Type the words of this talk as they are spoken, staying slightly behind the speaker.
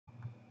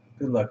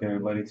Good luck,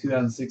 everybody.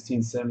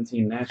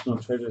 2016-17 National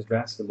Treasures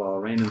Basketball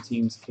Random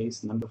Teams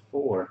case number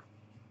 4.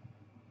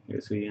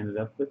 Here's who you ended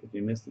up with if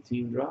you missed the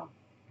team draw.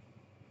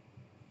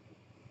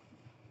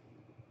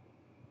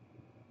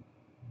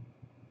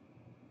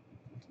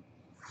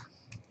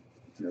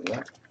 Good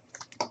luck.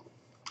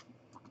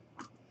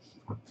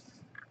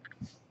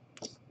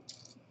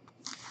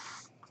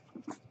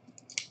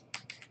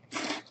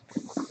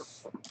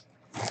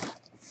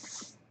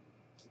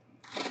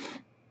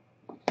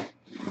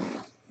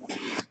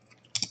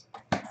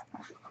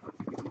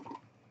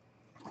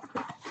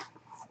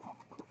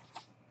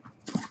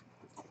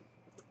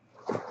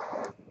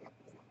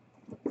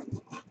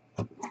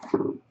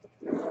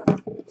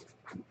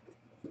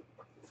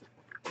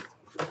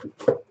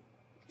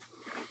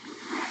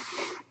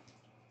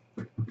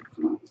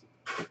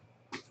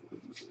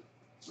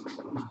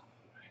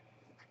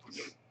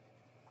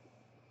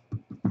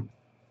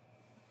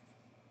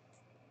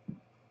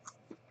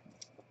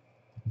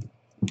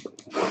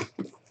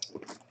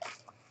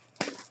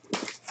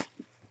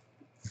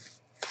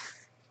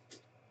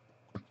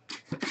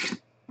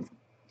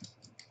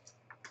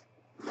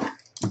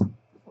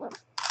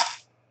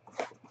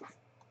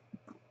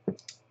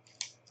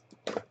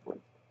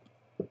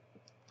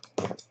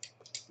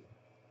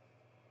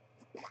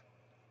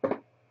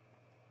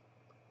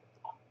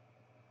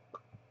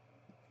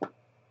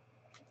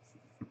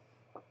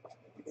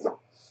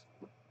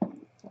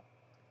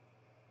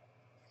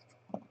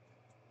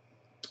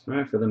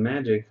 Alright, for the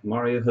Magic,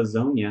 Mario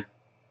Hezonja,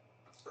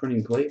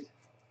 printing plate,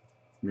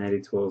 Natty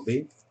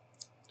 12B,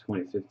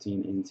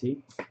 2015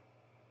 NT.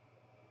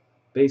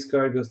 Base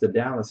card goes to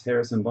Dallas,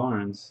 Harrison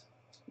Barnes,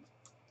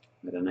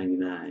 at a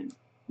 99,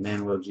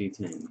 Manuel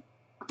G10.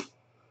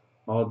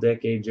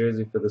 All-decade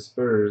jersey for the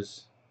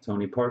Spurs,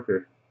 Tony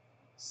Parker,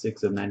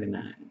 6 of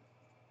 99,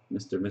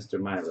 Mr.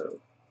 Milo.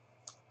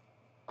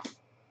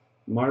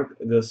 Marc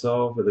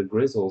Gasol for the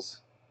Grizzlies,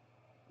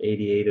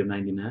 88 of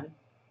 99,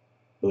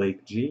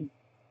 Blake G.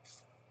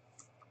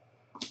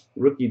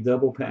 Rookie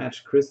double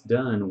patch, Chris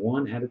Dunn,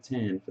 1 out of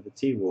 10 for the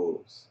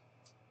T-Wolves.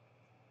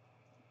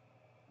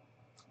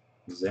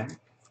 Zach.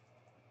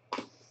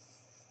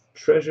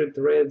 Treasured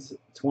Threads,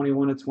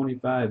 21 of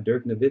 25,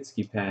 Dirk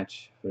Nowitzki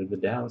patch for the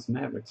Dallas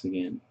Mavericks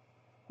again.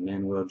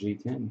 Manuel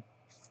G10.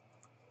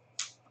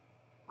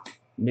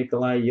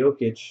 Nikolai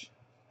Jokic,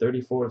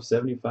 34 of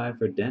 75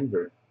 for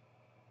Denver.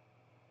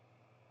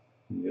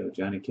 There you go,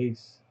 Johnny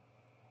Case.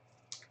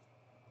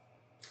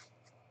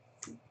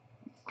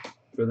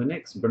 For the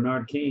Knicks,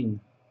 Bernard King,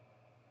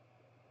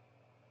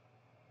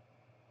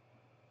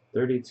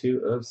 32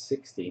 of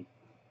 60.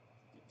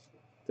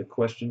 The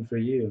question for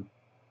you.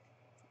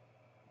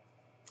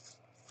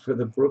 For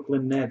the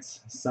Brooklyn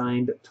Nets,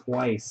 signed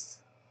twice,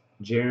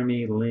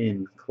 Jeremy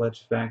Lin,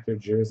 Clutch Factor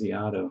Jersey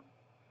Auto.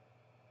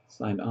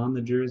 Signed on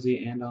the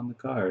jersey and on the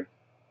card.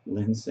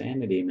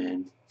 Linsanity,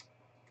 man.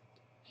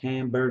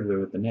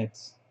 Hamburglar with the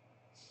Nets.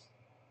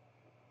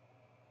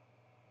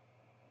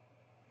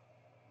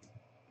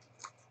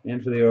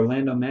 And for the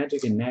Orlando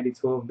Magic and Natty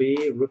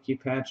 12B, rookie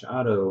patch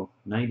auto,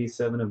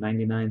 97 of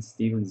 99,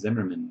 Steven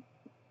Zimmerman.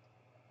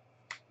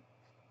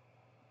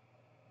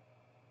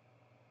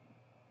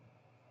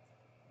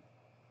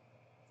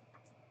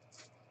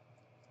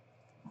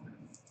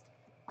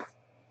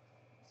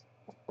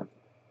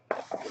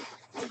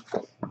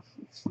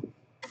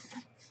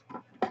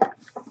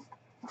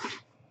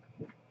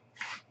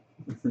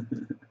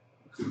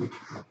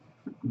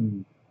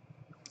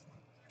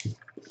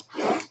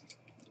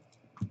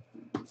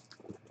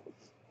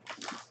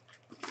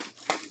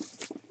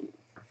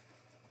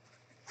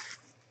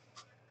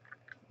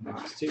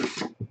 Box 2.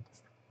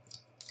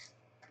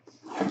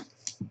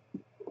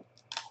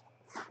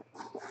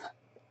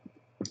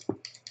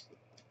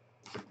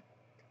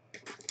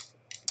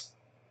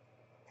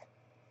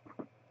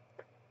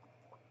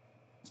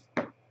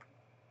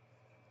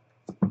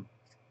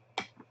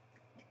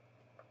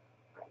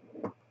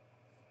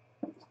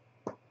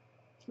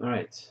 All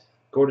right,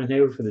 Gordon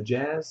Hayward for the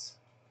Jazz,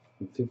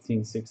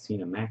 15-16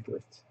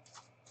 Immaculate.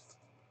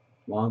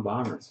 Long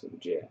Bombers for the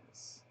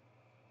Jazz.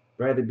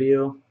 Bradley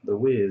Beal, the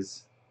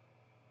Wiz.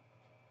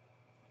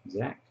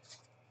 Zach.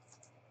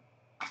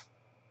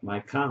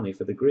 Mike Conley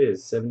for the Grizz,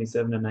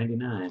 77 of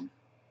 99.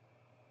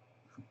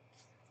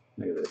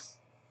 Look at this.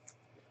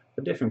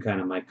 A different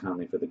kind of Mike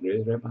Conley for the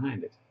Grizz right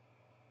behind it.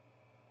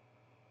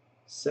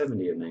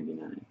 70 of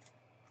 99.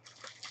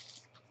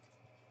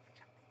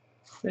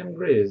 Them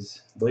Grizz,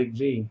 Blake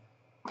G.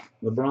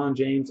 LeBron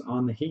James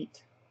on the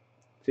Heat,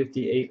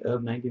 58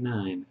 of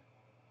 99.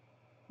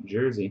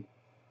 Jersey.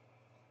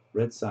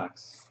 Red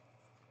Sox.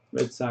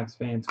 Red Sox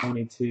fan,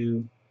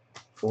 22,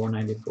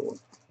 494.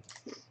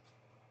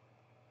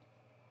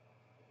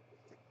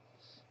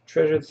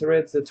 Treasured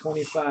Threads, the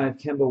 25,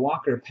 Kemba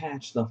Walker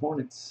patch, the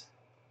Hornets.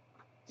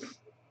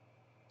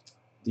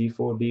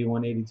 D4B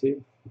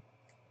 182.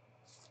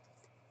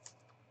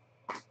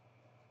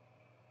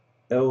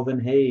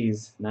 Elvin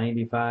Hayes,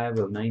 95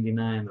 of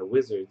 99, the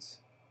Wizards.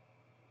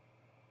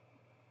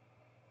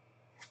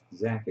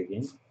 Zach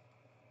again.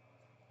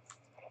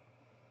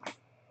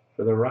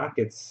 For the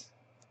Rockets,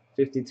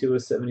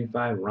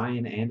 52/75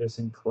 Ryan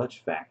Anderson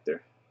clutch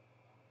factor.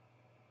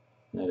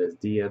 That is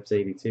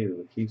D-Ups82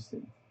 with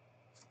Houston.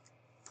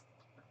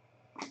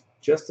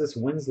 Justice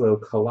Winslow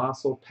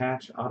colossal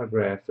patch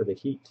autograph for the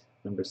Heat,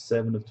 number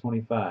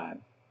 7/25.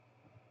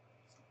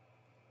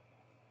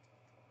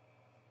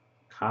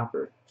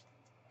 Copper.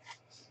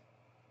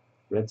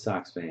 Red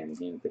Sox fan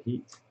again at the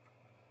Heat.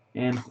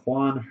 And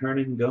Juan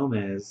Hernan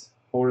Gomez,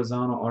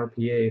 horizontal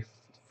RPA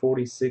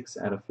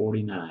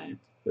 46/49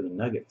 for the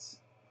Nuggets.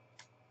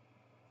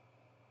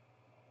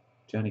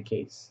 Johnny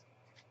Case.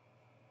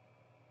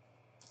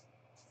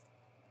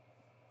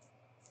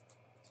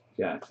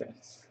 Gotcha.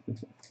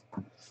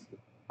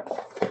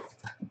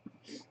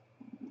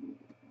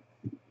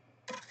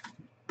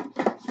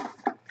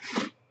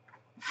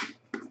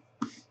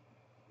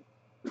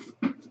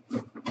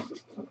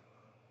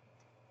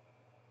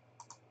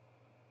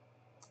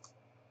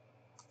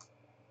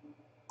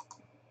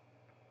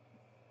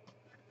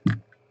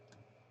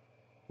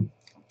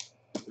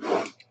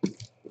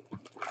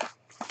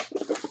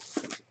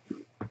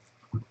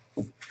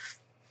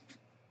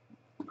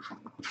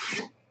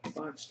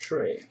 Fox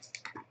Trey.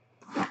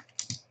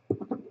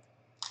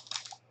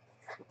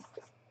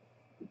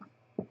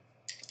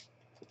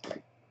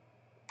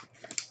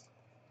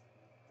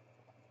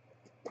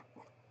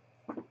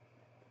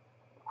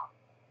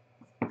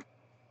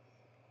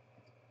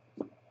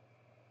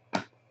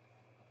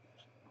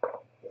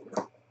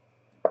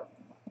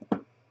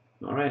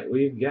 All right,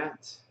 we've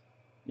got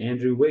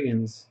Andrew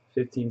Wiggins,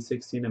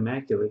 15/16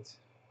 Immaculate.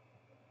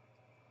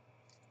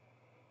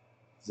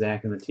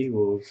 Zach and the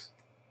T-Wolves.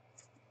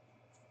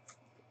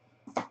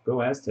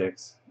 Go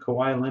Aztecs.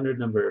 Kawhi Leonard,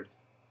 numbered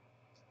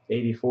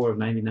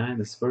 84/99,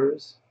 the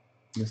Spurs.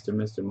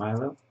 Mr.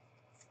 Milo.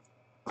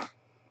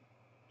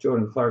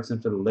 Jordan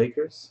Clarkson for the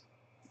Lakers.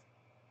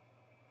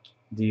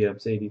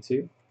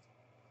 D-Ups82.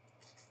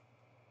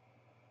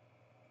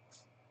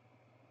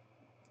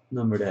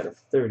 Numbered out of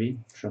 30.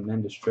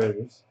 Tremendous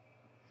treasures.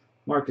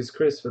 Marcus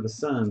Chris for the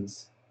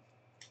Suns.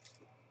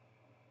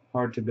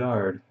 Hard to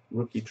guard.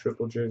 Rookie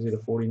triple jersey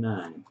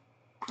 /49.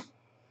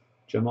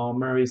 Jamal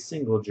Murray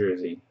single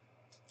jersey.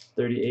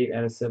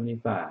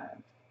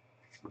 38/75.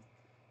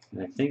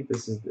 And I think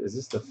this is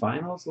this the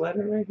finals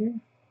letter right here?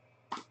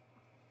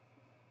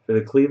 For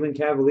the Cleveland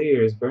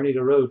Cavaliers, Bernie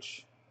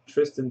DeRoche,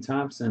 Tristan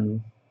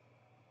Thompson,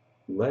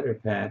 letter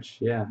patch.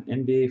 Yeah,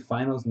 NBA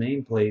Finals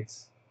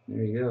nameplates.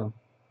 There you go.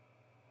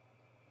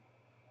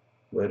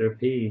 Letter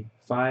P,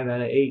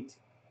 5/8.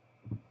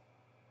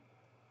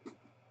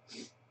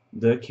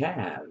 The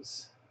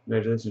Cavs.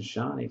 Congratulations,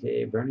 Sean,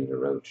 aka Bernie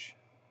DeRoche.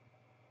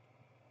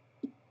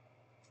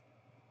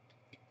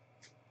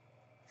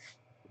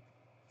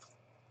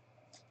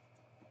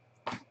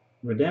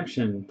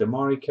 Redemption,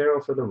 Damari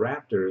Carroll for the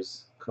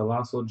Raptors.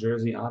 Colossal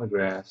jersey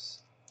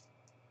autographs.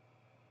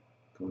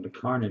 Going to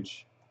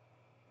Carnage.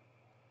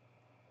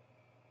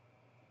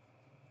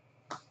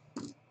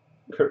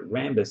 Kurt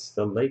Rambis,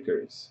 the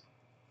Lakers.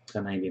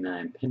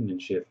 /99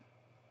 penmanship.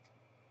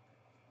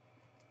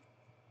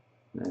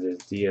 That is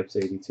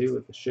D-Ups82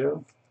 with the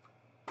show.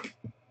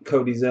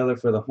 Cody Zeller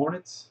for the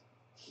Hornets.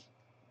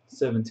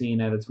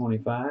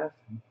 17/25.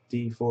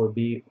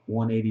 D4B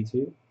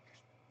 182.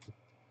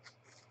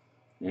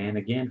 And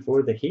again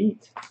for the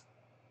Heat,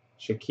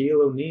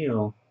 Shaquille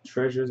O'Neal,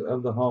 Treasures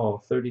of the Hall,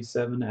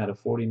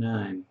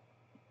 37/49.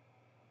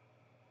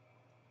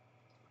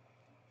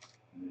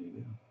 There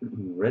you go.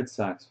 Red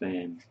Sox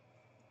fan,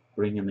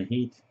 bringing the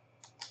heat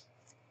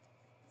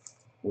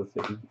with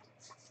the Heat.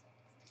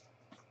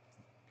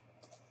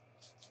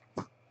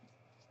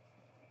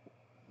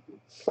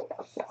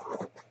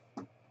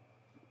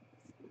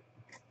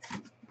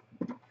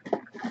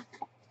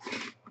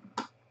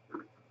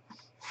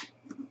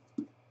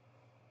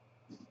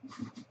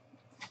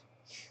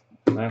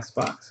 Last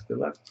box. Good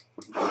luck.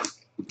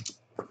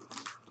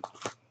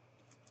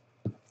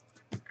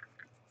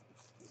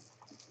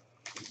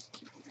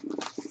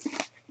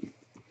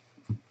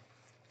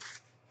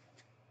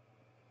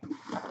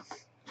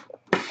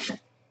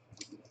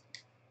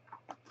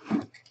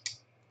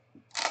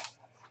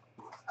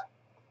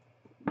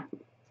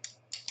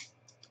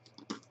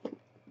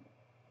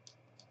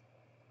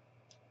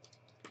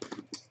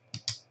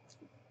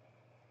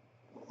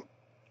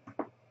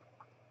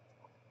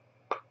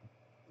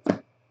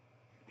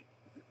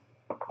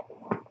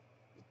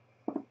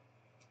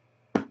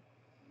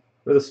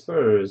 For the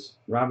Spurs,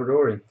 Robert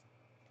Horry,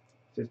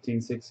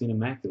 15/16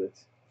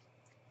 Immaculate.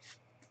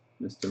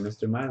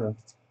 Mr. Milo.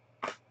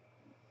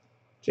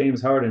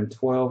 James Harden,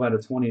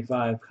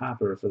 12/25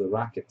 Copper for the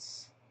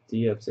Rockets.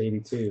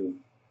 D-Ups82.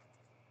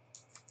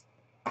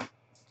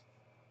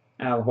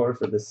 Al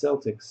Horford, the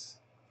Celtics.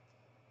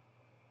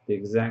 The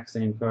exact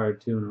same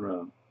card, 2 in a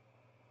row.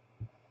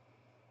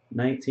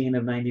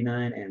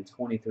 19/99 and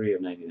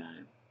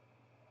 23/99.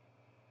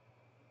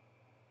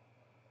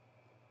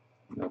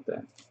 Note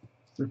that.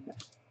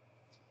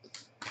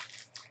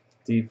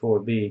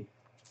 D4B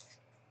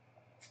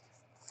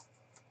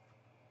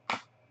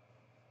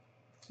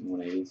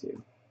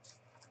 182.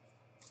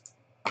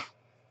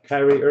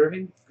 Kyrie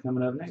Irving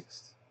coming up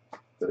next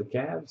for the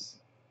Cavs.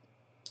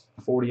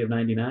 40 of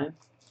 99.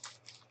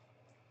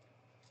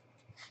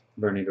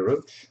 Bernie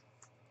DeRoche.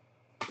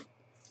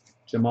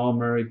 Jamal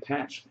Murray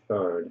patch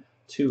card.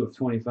 2 of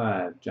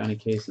 25. Johnny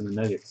Case and the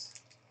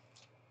Nuggets.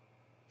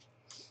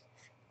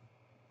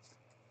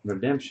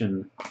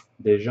 Redemption.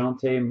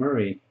 DeJounte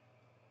Murray.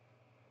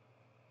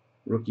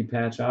 Rookie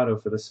patch auto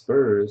for the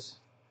Spurs.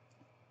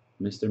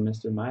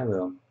 Mr.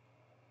 Milo.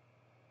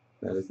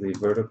 That is the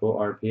vertical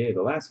RPA.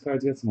 The last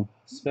card's got some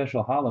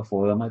special holo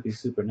foil. It might be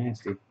super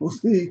nasty. We'll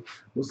see.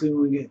 We'll see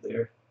when we get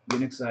there.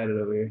 Getting excited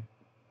over here.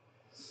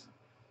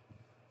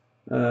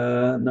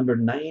 Number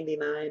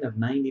 99 of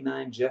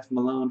 99, Jeff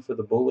Malone for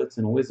the Bullets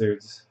and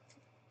Wizards.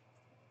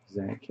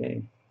 Zach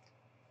K.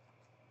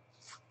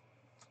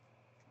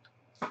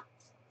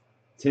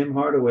 Tim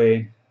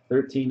Hardaway,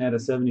 13 out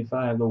of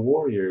 75, the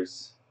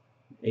Warriors.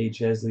 A.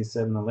 Chesley,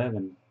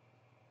 711.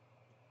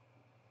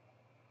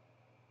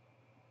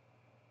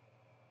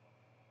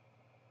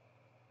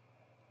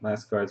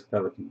 Last card's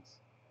Pelicans.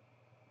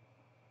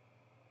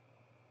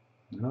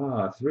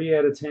 3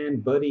 out of 10,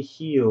 Buddy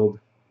Hield,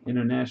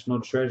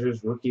 International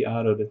Treasures rookie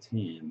auto to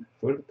 10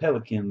 for the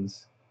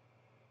Pelicans.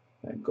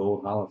 That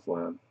gold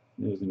holofoil.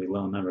 Knew it was gonna be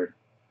low numbered.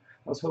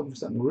 I was hoping for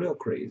something real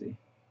crazy,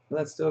 but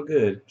that's still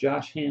good.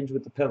 Josh Hinge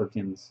with the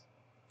Pelicans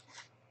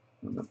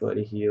on the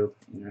Buddy Hield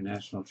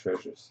International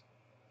Treasures.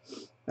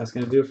 That's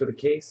gonna do it for the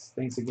case.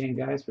 Thanks again,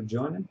 guys, for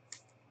joining.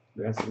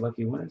 Congrats to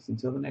lucky winners.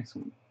 Until the next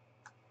one.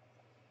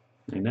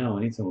 I know,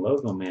 I need some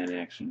Logo Man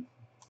action.